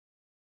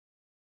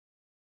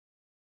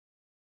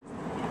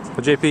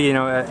Well,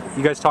 JP,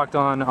 you guys talked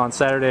on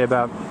Saturday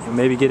about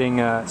maybe getting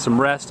some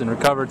rest and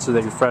recovered so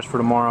that you're fresh for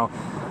tomorrow,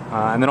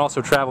 and then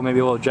also travel, maybe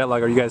a little jet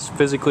lag. Are you guys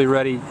physically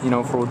ready,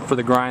 for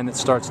the grind that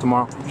starts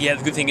tomorrow? Yeah,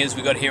 the good thing is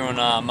we got here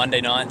on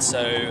Monday night,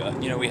 so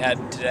we had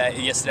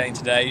yesterday and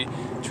today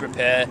to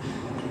prepare.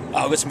 We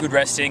got some good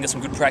resting, got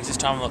some good practice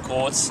time on the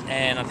courts,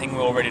 and I think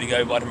we're all ready to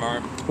go by tomorrow.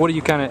 What do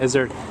you is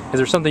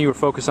there something you were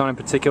focused on in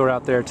particular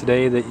out there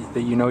today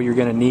that you're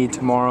going to need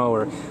tomorrow,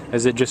 or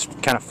is it just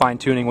kind of fine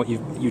tuning what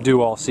you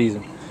do all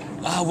season?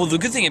 Well, the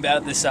good thing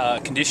about this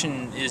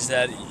condition is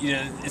that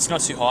it's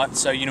not too hot.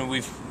 So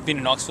we've been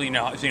in Knoxville.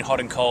 It's been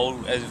hot and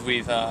cold as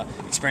we've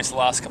experienced the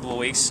last couple of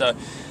weeks. So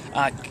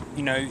I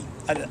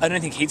don't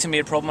think heat's gonna be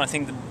a problem. I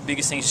think the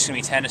biggest thing is just gonna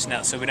be tennis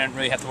now. So we don't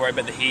really have to worry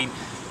about the heat.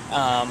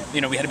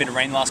 We had a bit of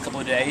rain the last couple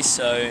of days,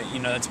 so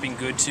it's been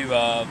good to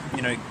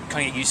kind of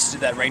get used to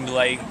that rain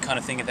delay kind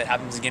of thing if that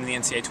happens again in the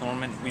NCAA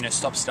tournament.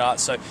 Stop start.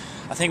 So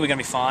I think we're going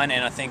to be fine,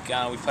 and I think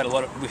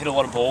we hit a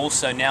lot of balls.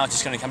 So now it's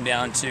just going to come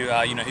down to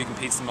who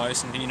competes the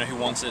most and who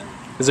wants it.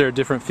 Is there a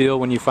different feel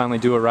when you finally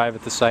do arrive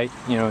at the site?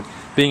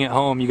 Being at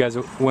home, you guys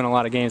win a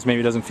lot of games.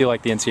 Maybe it doesn't feel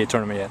like the NCAA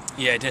tournament yet.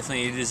 Yeah,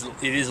 definitely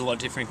it is a lot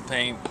different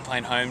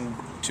playing home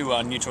to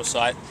a neutral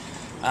site.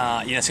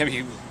 It's going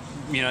to be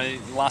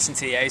last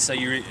NCAA, so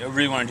you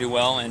really want to do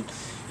well, and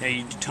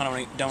you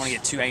don't want to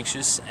get too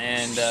anxious,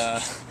 and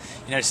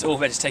it's all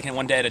about just taking it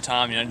one day at a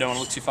time. Don't want to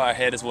look too far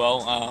ahead as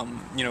well.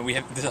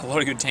 There's a lot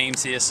of good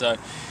teams here, so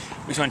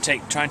we just want to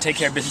try and take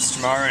care of business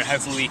tomorrow, and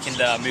hopefully we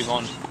can move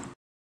on.